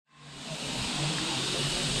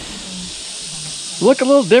Look a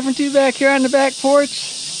little different to you back here on the back porch?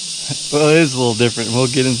 Well, it is a little different. We'll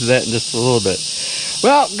get into that in just a little bit.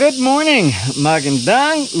 Well, good morning,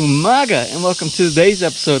 magandang umaga, and welcome to today's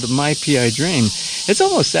episode of My PI Dream. It's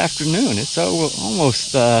almost afternoon. It's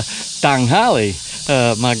almost tanghali,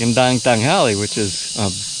 magandang tanghali, which is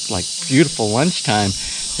like beautiful lunchtime.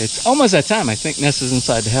 It's almost that time. I think Ness is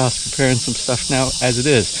inside the house preparing some stuff now as it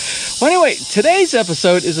is. Well, anyway, today's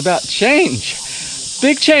episode is about change.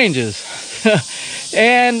 Big changes.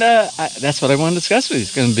 And that's what I want to discuss with you.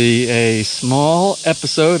 It's going to be a small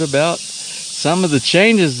episode about some of the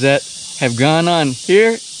changes that have gone on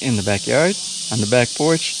here in the backyard, on the back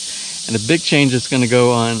porch, and a big change that's going to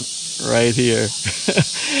go on right here.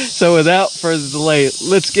 So without further delay,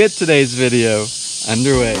 let's get today's video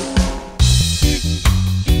underway.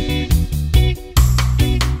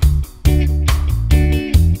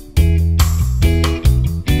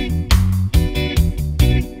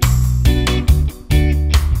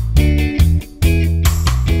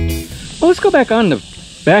 Let's go back on the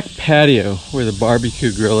back patio where the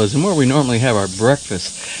barbecue grill is and where we normally have our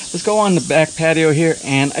breakfast. Let's go on the back patio here,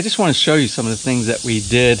 and I just want to show you some of the things that we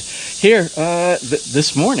did here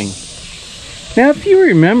this morning. Now, if you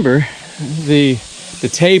remember, the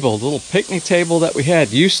table, the little picnic table that we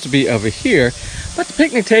had used to be over here, but the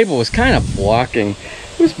picnic table was kind of blocking.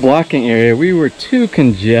 It was blocking area. We were too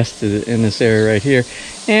congested in this area right here,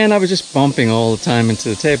 and I was just bumping all the time into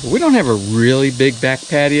the table. We don't have a really big back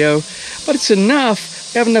patio, but it's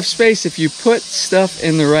enough. You have enough space. If you put stuff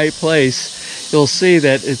in the right place, you'll see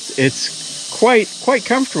that it's quite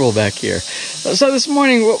comfortable back here. So this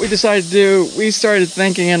morning, what we decided to do, we started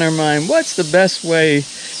thinking in our mind, what's the best way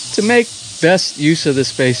to make best use of this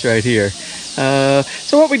space right here?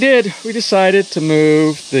 So what we did, we decided to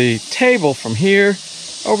move the table from here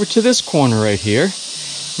over to this corner right here.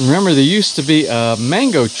 Remember, there used to be a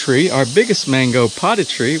mango tree, our biggest mango potted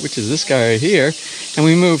tree, which is this guy right here, and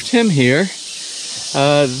we moved him here.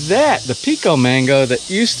 The pico mango that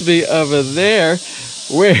used to be over there,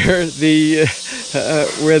 where the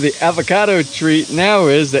avocado tree now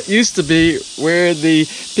is, that used to be where the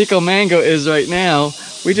pico mango is right now.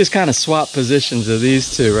 We just kind of swapped positions of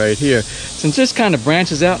these two right here. So it just kind of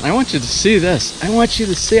branches out, and I want you to see this. I want you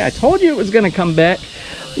to see, I told you it was going to come back.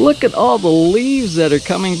 Look at all the leaves that are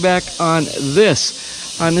coming back on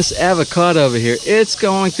this avocado over here. It's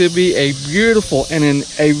going to be a beautiful and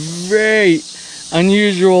a very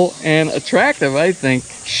unusual and attractive, I think,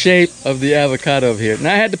 shape of the avocado over here.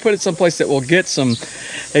 Now I had to put it someplace that will get some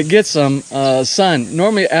sun.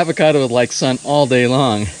 Normally avocado would like sun all day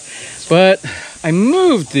long, but I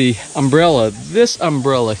moved the umbrella. This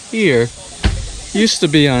umbrella here used to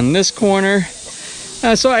be on this corner.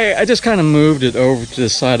 So I just kind of moved it over to the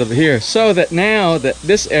side over here, so that now that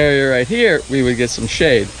this area right here, we would get some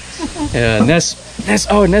shade. Ness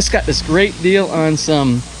got this great deal on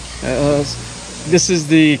some, this is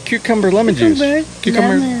the cucumber lemon juice.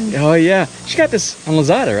 Lemon. Oh yeah, she got this on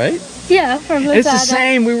Lazada, right? Yeah, from Lazada. It's the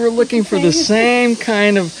same. We were looking for the same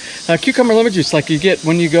kind of cucumber lemon juice like you get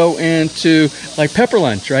when you go into like Pepper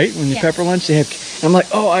Lunch, right? When you Pepper Lunch, they have, and I'm like,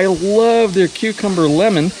 oh, I love their cucumber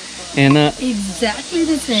lemon. And exactly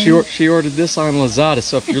the same. She ordered this on Lazada.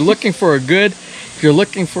 So if you're looking for a good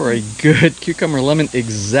cucumber lemon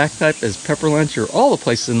exact type as Pepper Lunch or all the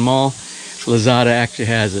places in the mall, Lazada actually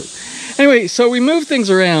has it. Anyway, so we moved things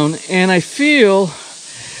around, and I feel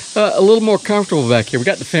a little more comfortable back here. We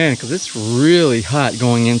got the fan because it's really hot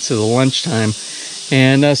going into the lunchtime,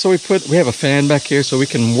 and so we have a fan back here so we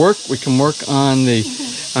can work on the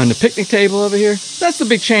picnic table over here. That's the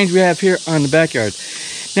big change we have here on the backyard.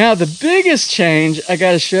 Now, the biggest change I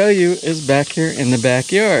got to show you is back here in the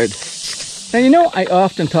backyard. Now, you know, I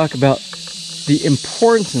often talk about the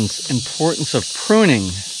importance of pruning,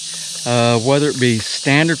 whether it be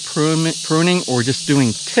standard pruning or just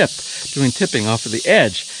doing tipping off of the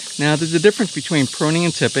edge. Now, there's a difference between pruning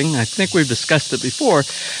and tipping. I think we've discussed it before,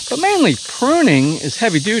 but mainly pruning is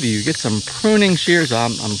heavy duty. You get some pruning shears.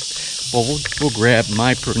 We'll grab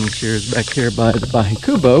my pruning shears back here by the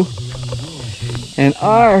Kubo. And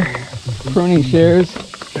our pruning shears,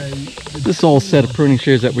 this old set of pruning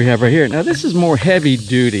shears that we have right here. Now this is more heavy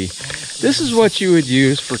duty. This is what you would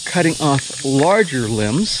use for cutting off larger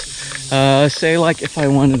limbs. Say like if I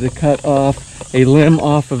wanted to cut off a limb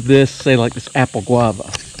off of this, say like this apple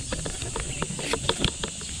guava.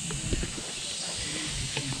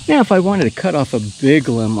 Now, if I wanted to cut off a big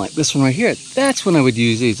limb like this one right here, that's when I would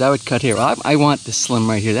use these. I would cut here. I want this limb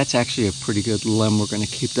right here. That's actually a pretty good limb. We're going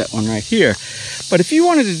to keep that one right here. But if you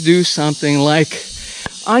wanted to do something like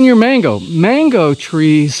on your mango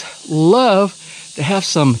trees love to have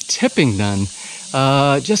some tipping done.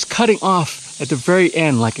 Just cutting off at the very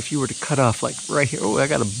end, like if you were to cut off like right here. Oh, I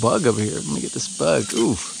got a bug over here. Let me get this bug.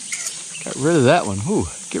 Ooh, got rid of that one. Ooh,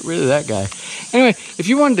 get rid of that guy. Anyway, if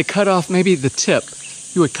you wanted to cut off maybe the tip,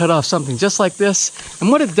 you would cut off something just like this.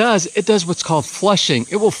 And what it does what's called flushing.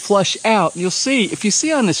 It will flush out. You'll see, if you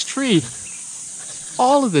see on this tree,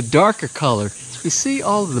 all of the darker color, you see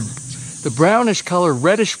all of the brownish color,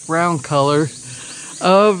 reddish brown color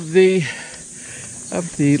of the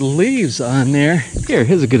leaves on there.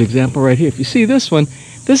 Here's a good example right here. If you see this one,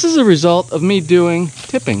 this is a result of me doing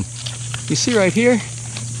tipping. You see right here,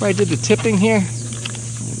 where I did the tipping here? Let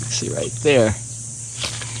me see right there.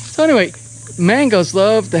 So anyway, mangoes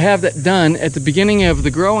love to have that done at the beginning of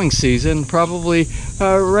the growing season, probably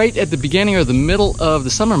right at the beginning or the middle of the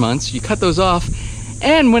summer months. You cut those off,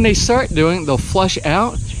 and when they start doing, they'll flush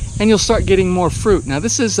out, and you'll start getting more fruit. Now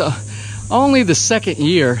this is only the second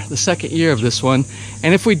year of this one,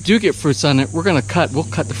 and if we do get fruits on it, we'll cut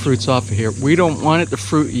the fruits off of here. We don't want it to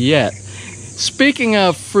fruit yet. Speaking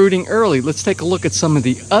of fruiting early, let's take a look at some of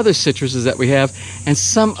the other citruses that we have and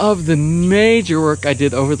some of the major work I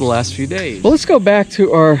did over the last few days. Well, let's go back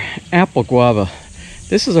to our apple guava.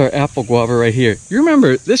 This is our apple guava right here. You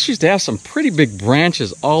remember, this used to have some pretty big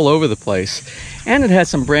branches all over the place, and it had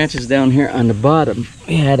some branches down here on the bottom.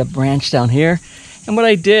 We had a branch down here, and what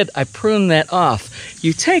I did, I pruned that off.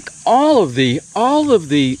 You take all of the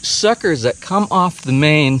suckers that come off the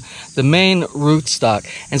main rootstock,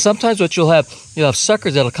 and sometimes what you'll have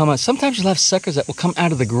suckers that'll come out. Sometimes you'll have suckers that will come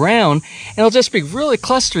out of the ground, and it'll just be really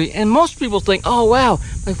clustery. And most people think, oh wow,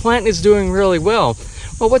 my plant is doing really well.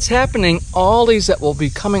 Well, what's happening, all these that will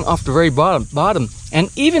be coming off the very bottom,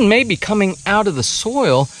 and even maybe coming out of the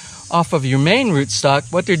soil off of your main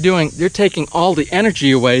rootstock, what they're doing, they're taking all the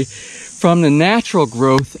energy away from the natural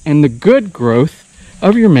growth and the good growth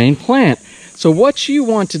of your main plant. So what you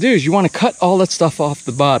want to do is you want to cut all that stuff off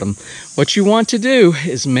the bottom. What you want to do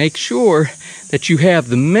is make sure that you have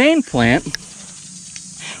the main plant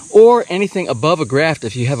or anything above a graft.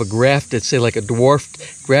 If you have a grafted, say like a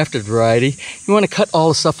dwarfed grafted variety, you want to cut all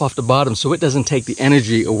the stuff off the bottom so it doesn't take the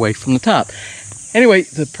energy away from the top. Anyway,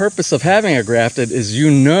 the purpose of having a grafted is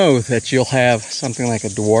that you'll have something like a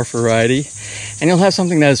dwarf variety, and you'll have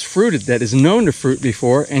something that is fruited, that is known to fruit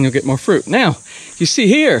before, and you'll get more fruit. Now, you see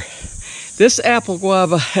here, this apple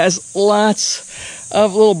guava has lots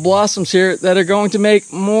of little blossoms here that are going to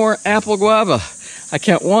make more apple guava. I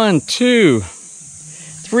count 1, 2,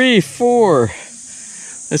 3, 4.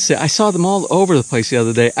 Let's see, I saw them all over the place the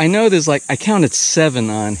other day. I know there's I counted 7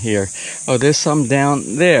 on here. Oh, there's some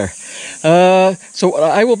down there. So what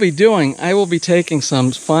I will be doing, I will be taking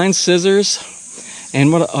some fine scissors,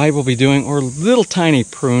 and what I will be doing, or little tiny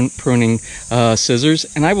pruning scissors,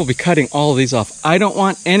 and I will be cutting all of these off. I don't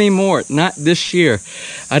want any more, not this year.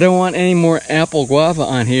 I don't want any more apple guava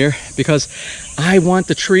on here because I want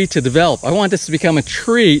the tree to develop. I want this to become a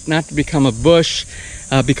tree, not to become a bush.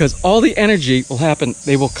 Because all the energy will happen,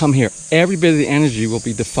 they will come here. Every bit of the energy will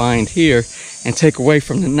be defined here and take away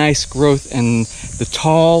from the nice growth and the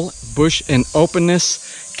tall bush and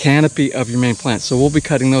openness canopy of your main plant. So we'll be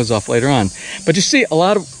cutting those off later on. But you see, a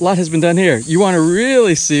lot has been done here. You want to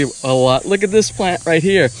really see a lot. Look at this plant right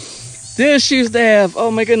here. This used to have,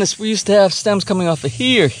 oh my goodness, we used to have stems coming off of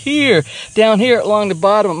here, down here along the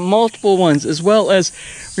bottom, multiple ones, as well as,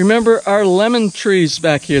 remember our lemon trees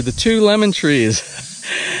back here, the 2 lemon trees.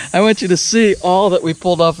 I want you to see all that we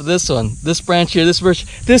pulled off of this one. This branch here, this bush,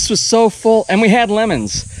 this was so full, and we had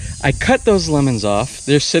lemons. I cut those lemons off.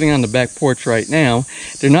 They're sitting on the back porch right now.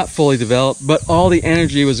 They're not fully developed, but all the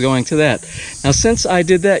energy was going to that. Now, since I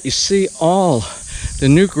did that, you see all the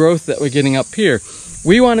new growth that we're getting up here.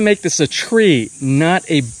 We want to make this a tree, not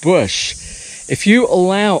a bush. If you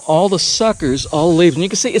allow all the suckers, all the leaves, and you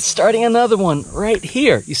can see it's starting another one right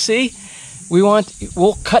here. You see?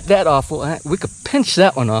 We'll cut that off. We could pinch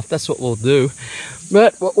that one off. That's what we'll do.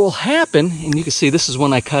 But what will happen, and you can see this is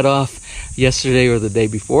one I cut off yesterday or the day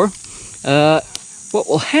before. What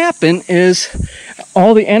will happen is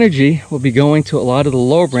all the energy will be going to a lot of the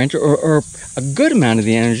lower branch, or a good amount of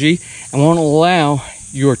the energy, and won't allow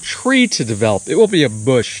your tree to develop. It will be a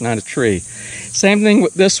bush, not a tree. Same thing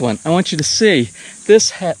with this one. I want you to see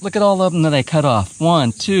this. Look at all of them that I cut off.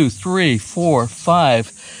 1, 2, 3, 4,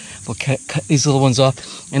 5. We'll cut these little ones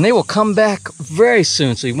off, and they will come back very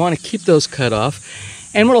soon. So you want to keep those cut off.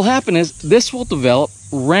 And what will happen is this will develop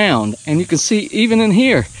round, and you can see even in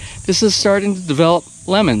here, this is starting to develop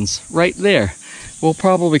lemons right there. We'll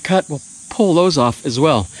pull those off as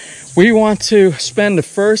well. We want to spend the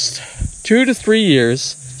first 2 to 3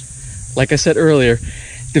 years, like I said earlier,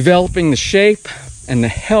 developing the shape and the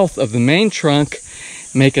health of the main trunk,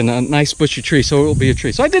 making a nice bushy tree, so it will be a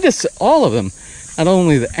tree. So I did this to all of them, not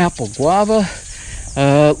only the apple guava.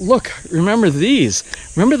 Look, remember these.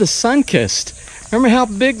 Remember the sun-kissed. Remember how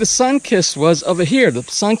big the sun-kissed was over here. The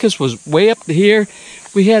sun-kissed was way up to here.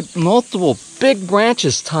 We had multiple big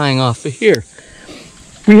branches tying off of here.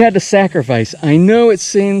 We had to sacrifice. I know it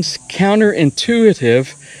seems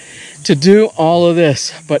counterintuitive to do all of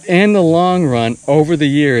this, but in the long run, over the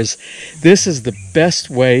years, this is the best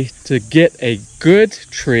way to get a good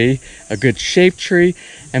tree, a good shaped tree,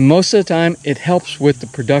 and most of the time it helps with the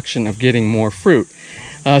production of getting more fruit.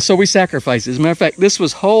 So we sacrificed. As a matter of fact, this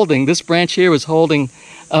branch here was holding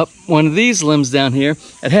up one of these limbs down here.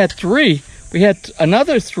 It had 3. We had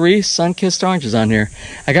another 3 sun-kissed oranges on here.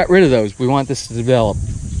 I got rid of those. We want this to develop.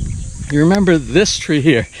 You remember this tree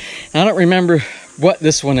here? I don't remember what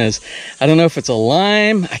this one is. I don't know if it's a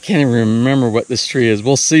lime. I can't even remember what this tree is.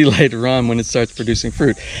 We'll see later on when it starts producing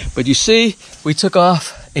fruit. But you see, we took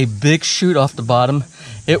off a big shoot off the bottom.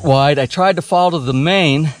 It wide. I tried to follow the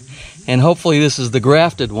main, and hopefully this is the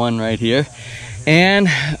grafted one right here. And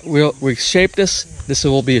we shaped this. This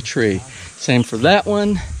will be a tree. Same for that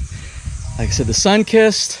one. Like I said, the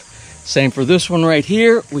sun-kissed. Same for this one right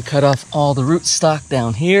here. We cut off all the root stock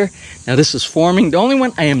down here. Now this is forming. The only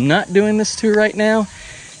one I am not doing this to right now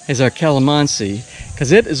is our calamansi,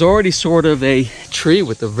 because it is already sort of a tree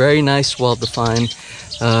with a very nice, well-defined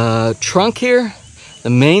trunk here, the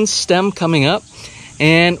main stem coming up.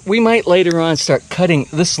 And we might later on start cutting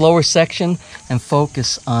this lower section and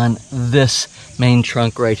focus on this main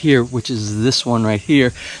trunk right here, which is this one right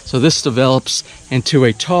here. So this develops into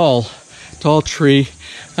a tall tree,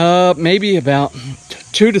 maybe about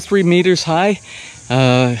 2 to 3 meters high.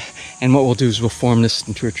 And what we'll do is we'll form this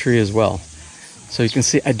into a tree as well. So you can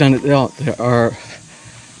see I've done it. There are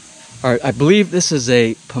I believe this is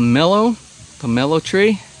a pomelo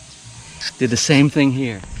tree. Did the same thing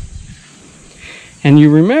here. And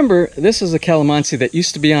you remember, this is a calamansi that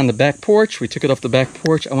used to be on the back porch. We took it off the back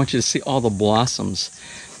porch. I want you to see all the blossoms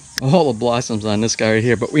on this guy right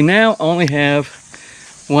here. But we now only have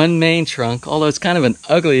one main trunk, although it's kind of an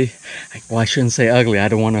ugly, well, I shouldn't say ugly. I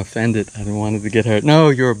don't want to offend it. I don't want it to get hurt. No,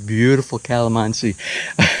 you're a beautiful calamansi.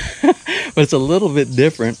 But it's a little bit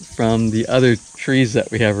different from the other trees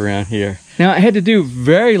that we have around here. Now, I had to do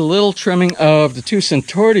very little trimming of the 2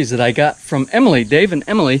 centauries that I got from Emily, Dave and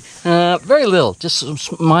Emily. Very little, just some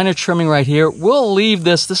minor trimming right here. We'll leave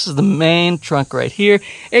this. This is the main trunk right here.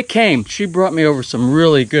 It came. She brought me over some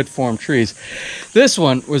really good formed trees. This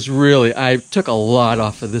one was really, I took a lot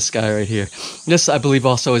off of this guy right here. This, I believe,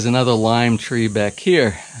 also is another lime tree back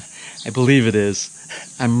here. I believe it is.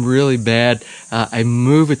 I'm really bad. I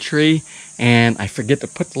move a tree and I forget to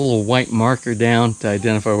put the little white marker down to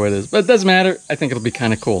identify what it is. But it doesn't matter. I think it'll be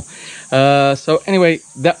kind of cool. So anyway,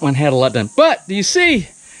 that one had a lot done. But do you see?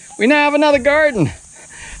 We now have another garden.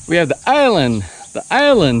 We have the island.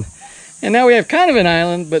 And now we have kind of an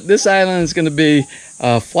island, but this island is going to be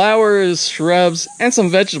flowers, shrubs, and some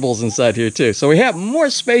vegetables inside here too. So we have more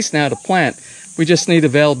space now to plant. We just need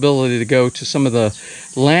availability to go to some of the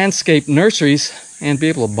landscape nurseries and be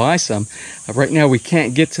able to buy some. Right now we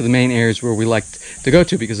can't get to the main areas where we like to go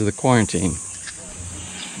to because of the quarantine.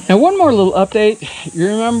 Now one more little update. You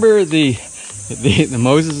remember the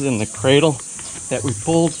Moses in the cradle that we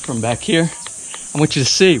pulled from back here? I want you to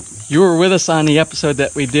see. You were with us on the episode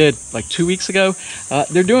that we did like 2 weeks ago.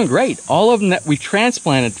 They're doing great. All of them that we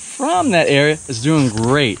transplanted from that area is doing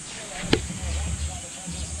great.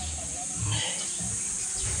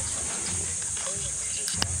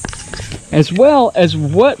 As well as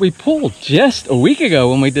what we pulled just a week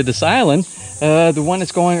ago when we did this island, the one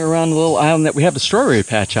that's going around the little island that we have the strawberry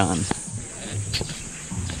patch on.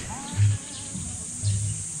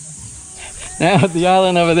 Now the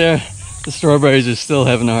island over there, the strawberries are still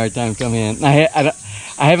having a hard time coming in. I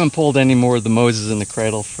haven't pulled any more of the Moses in the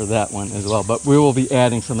cradle for that one as well, but we will be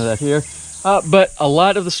adding some of that here. But a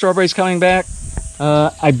lot of the strawberries coming back.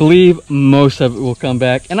 I believe most of it will come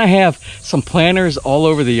back. And I have some planters all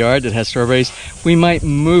over the yard that has strawberries. We might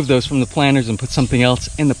move those from the planters and put something else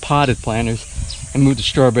in the potted planters and move the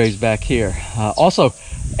strawberries back here. Also,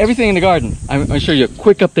 everything in the garden. I'm going to show you a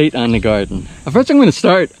quick update on the garden. First, I'm going to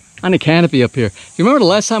start on the canopy up here. You remember the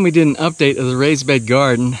last time we did an update of the raised bed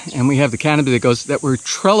garden, and we have the canopy that we're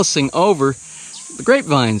trellising over the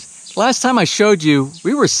grapevines. Last time I showed you,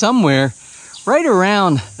 we were somewhere right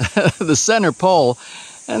around the center pole,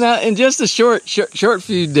 And now in just a short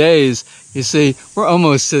few days, you see, we're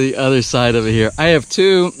almost to the other side over here. I have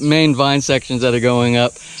two main vine sections that are going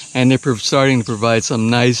up, and they're starting to provide some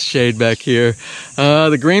nice shade back here.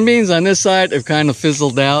 The green beans on this side have kind of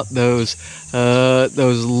fizzled out. Those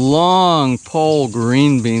long pole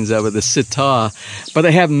green beans that were the sita, but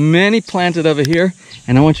I have many planted over here,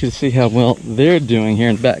 and I want you to see how well they're doing here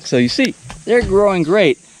in the back. So you see, they're growing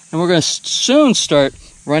great, and we're going to soon start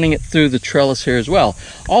running it through the trellis here as well.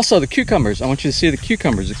 Also, the cucumbers. I want you to see the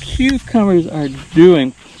cucumbers. The cucumbers are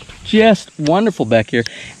doing just wonderful back here.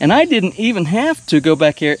 And I didn't even have to go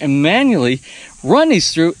back here and manually run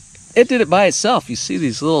these through. It did it by itself. You see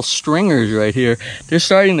these little stringers right here. They're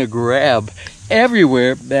starting to grab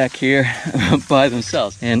everywhere back here by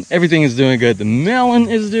themselves. And everything is doing good. The melon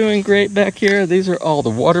is doing great back here. These are all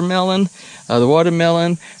the watermelon,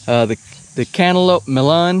 the cantaloupe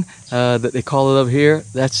melon that they call it over here.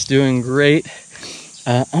 That's doing great.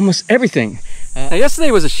 Almost everything. Now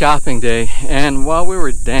yesterday was a shopping day, and while we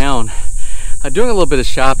were down doing a little bit of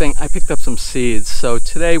shopping, I picked up some seeds. So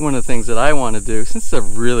today, one of the things that I want to do, since it's a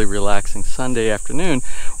really relaxing Sunday afternoon,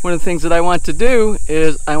 one of the things that I want to do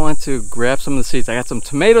is I want to grab some of the seeds. I got some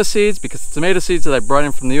tomato seeds, because the tomato seeds that I brought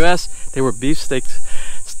in from the US, they were beefsteak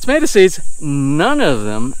tomato seeds. None of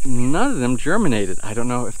them germinated. I don't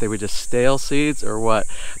know if they were just stale seeds or what,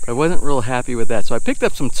 but I wasn't real happy with that. So I picked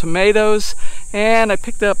up some tomatoes, and I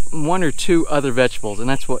picked up one or two other vegetables, and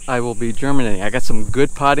that's what I will be germinating. I got some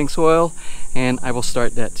good potting soil, and I will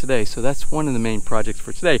start that today. So that's one of the main projects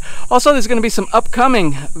for today. Also, there's going to be some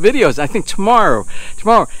upcoming videos. I think tomorrow,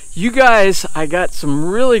 you guys, I got some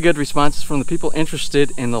really good responses from the people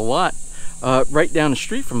interested in the lot right down the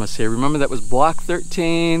street from us here. Remember, that was block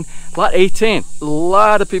 13, lot 18. A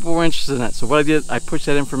lot of people were interested in that. So what I did, I pushed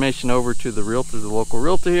that information over to the realtor, the local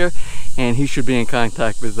realtor here, and he should be in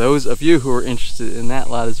contact with those of you who are interested in that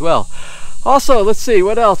lot as well. Also, let's see,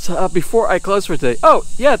 what else before I close for today? Oh,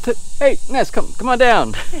 yeah, hey, Ness, come on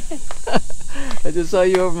down. I just saw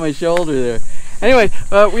you over my shoulder there. Anyway,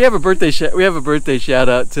 we have a birthday shout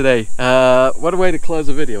out today. What a way to close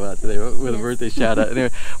a video out today with a birthday shout out. Anyway,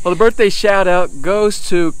 well, the birthday shout out goes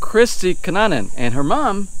to Christy Kananen and her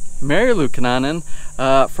mom, Mary Lou Kananen,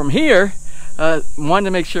 from here. Wanted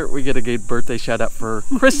to make sure we get a good birthday shout out for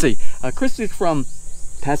Christy. Christy's from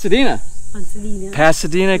Pasadena,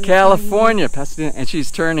 California. Pasadena, and she's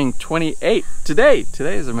turning 28 today,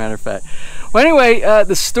 as a matter of fact. Well, anyway,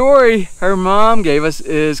 the story her mom gave us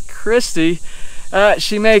is Christy,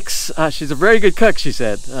 she makes, she's a very good cook, she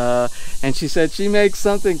said, and she said she makes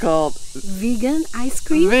something called vegan ice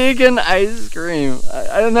cream. Vegan ice cream.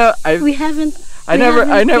 I don't know. I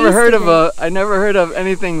never heard of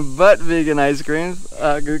anything but vegan ice cream,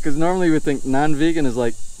 because normally we think non-vegan is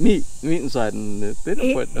like meat inside, and they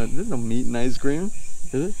don't put there's no meat in ice cream,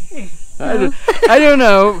 is it? I don't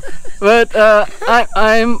know, but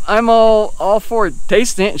I'm all for it,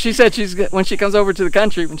 tasting it. She said when she comes over to the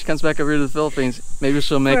country, when she comes back over to the Philippines, maybe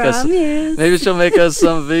she'll make us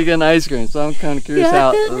some vegan ice cream. So I'm kind of curious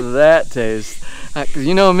how that tastes. Because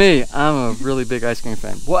you know me, I'm a really big ice cream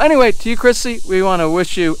fan. Well, anyway, to you, Chrissy, we want to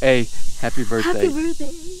wish you a happy birthday. Happy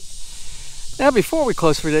birthday. Now, before we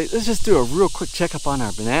close for today, let's just do a real quick checkup on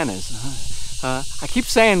our bananas. I keep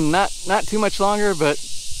saying not too much longer, but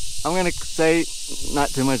I'm going to say not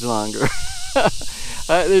too much longer.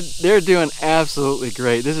 They're doing absolutely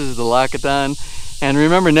great. This is the Lyre, and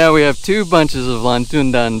remember, now we have two bunches of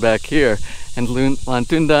Lantundan back here. And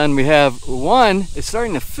Lantundan, we have one, it's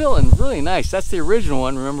starting to fill in really nice. That's the original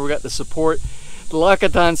one. Remember, we got the support. The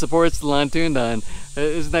Lyre supports the Lantundan.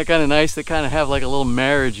 Isn't that kind of nice? They kind of have like a little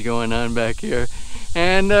marriage going on back here.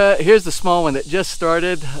 And here's the small one that just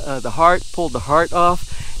started. The heart, pulled the heart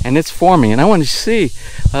off, and it's forming. And I want to see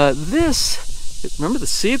this. Remember the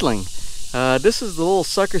seedling? This is the little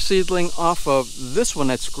sucker seedling off of this one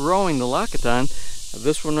that's growing, the Lyre.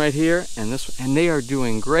 This one right here, and this one, and they are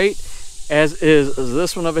doing great, as is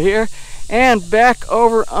this one over here. And back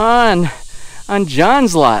over on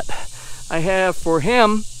John's lot, I have for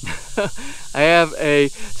him, I have a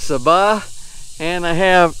Sabah, and I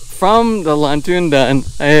have from the Lantundan,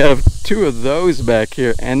 I have two of those back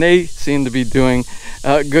here, and they seem to be doing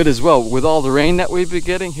good as well. With all the rain that we've been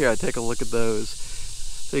getting, here, I take a look at those.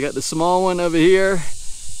 So you got the small one over here,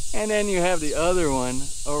 and then you have the other one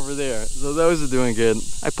over there. So those are doing good.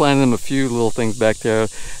 I planted them a few little things back there,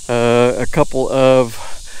 a couple of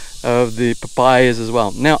the papayas as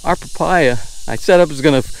well. Now our papaya, I said I was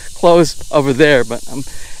going to close over there, but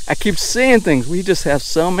I keep seeing things. We just have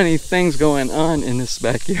so many things going on in this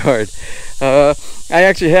backyard. I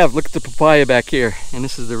actually have, look at the papaya back here, and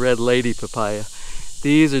this is the red lady papaya.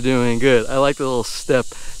 These are doing good. I like the little step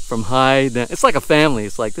from high down. It's like a family.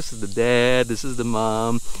 It's like this is the dad, this is the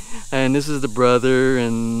mom, and this is the brother,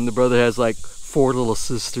 and the brother has like 4 little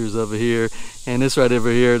sisters over here, and this right over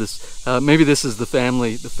here, this maybe this is the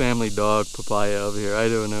family dog papaya over here. I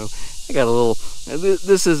don't know. I got a little,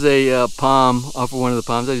 this is a palm off of one of the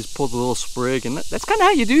palms. I just pulled a little sprig, and that's kind of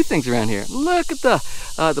how you do things around here. Look at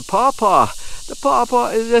the pawpaw. The pawpaw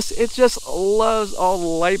is it just loves all the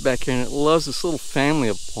light back here, and it loves this little family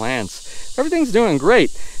of plants. Everything's doing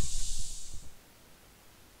great.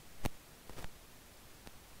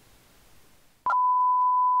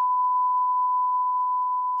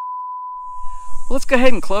 Let's go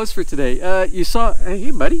ahead and close for today. You saw,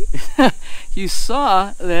 hey buddy, you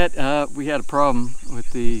saw that we had a problem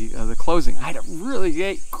with the closing. I had a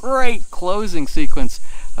really great closing sequence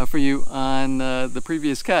for you on the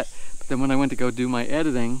previous cut. But then when I went to go do my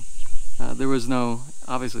editing, there was no,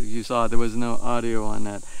 obviously you saw there was no audio on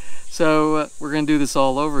that. So we're gonna do this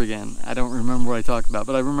all over again. I don't remember what I talked about,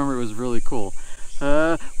 but I remember it was really cool.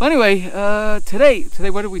 Well anyway, today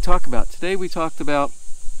what did we talk about? Today we talked about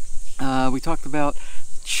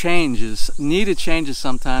changes, needed changes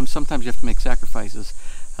sometimes. Sometimes you have to make sacrifices,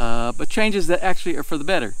 but changes that actually are for the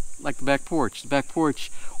better, like the back porch. The back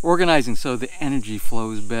porch organizing so the energy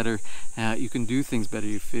flows better, you can do things better,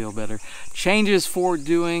 you feel better. Changes for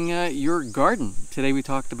doing your garden. Today we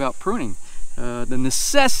talked about pruning, the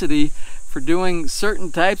necessity for doing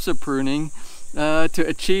certain types of pruning to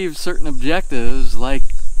achieve certain objectives, like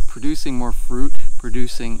producing more fruit,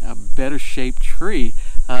 producing a better shaped tree.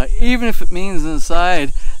 Even if it means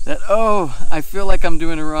inside that, oh, I feel like I'm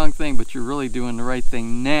doing the wrong thing, but you're really doing the right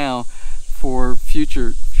thing now for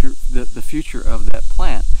the future of that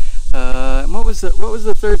plant. What was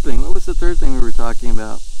the third thing? What was the third thing we were talking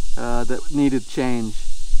about that needed change?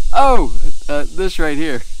 Oh, this right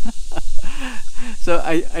here. So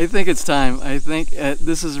I think it's time. I think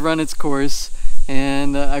this has run its course,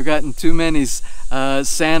 and I've gotten too many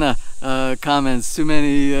Santa comments, too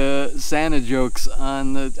many Santa jokes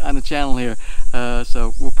on the channel here,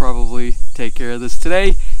 so we'll probably take care of this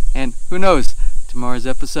today, and who knows, tomorrow's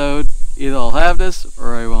episode, either I'll have this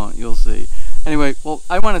or I won't. You'll see. Anyway, well,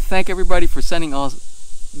 I want to thank everybody for sending all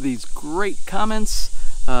these great comments,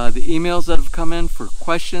 the emails that have come in for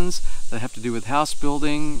questions that have to do with house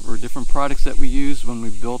building or different products that we use when we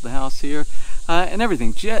build the house here. And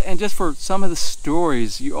everything, and just for some of the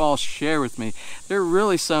stories you all share with me. There are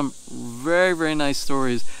really some very nice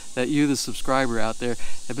stories that you, the subscriber out there,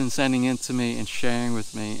 have been sending in to me and sharing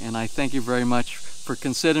with me, and I thank you very much for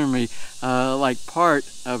considering me like part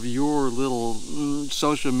of your little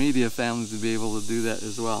social media family to be able to do that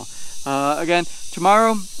as well. Again,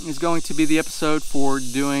 tomorrow is going to be the episode for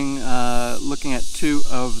doing looking at 2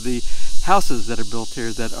 of the houses that are built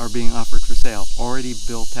here that are being offered for sale. Already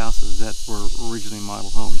built houses that were originally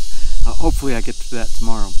model homes. Hopefully I get to that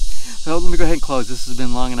tomorrow. So let me go ahead and close. This has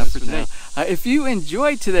been long enough for today. If you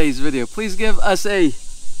enjoyed today's video, please give us a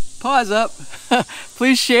pause up.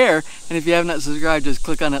 Please share. And if you have not subscribed, just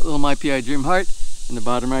click on that little MPID dream heart in the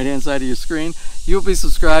bottom right hand side of your screen. You'll be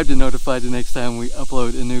subscribed and notified the next time we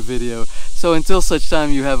upload a new video. So until such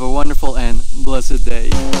time, you have a wonderful and blessed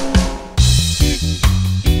day.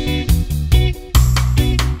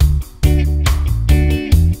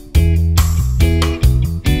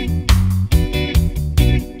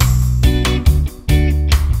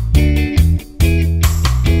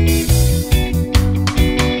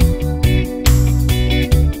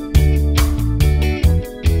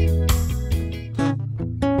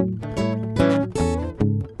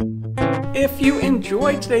 If you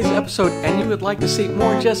enjoyed today's episode and you would like to see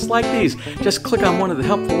more just like these, just click on one of the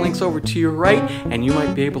helpful links over to your right, and you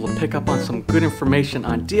might be able to pick up on some good information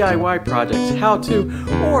on DIY projects, how to,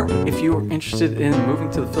 or if you are interested in moving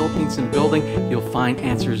to the Philippines and building, you'll find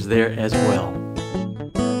answers there as well.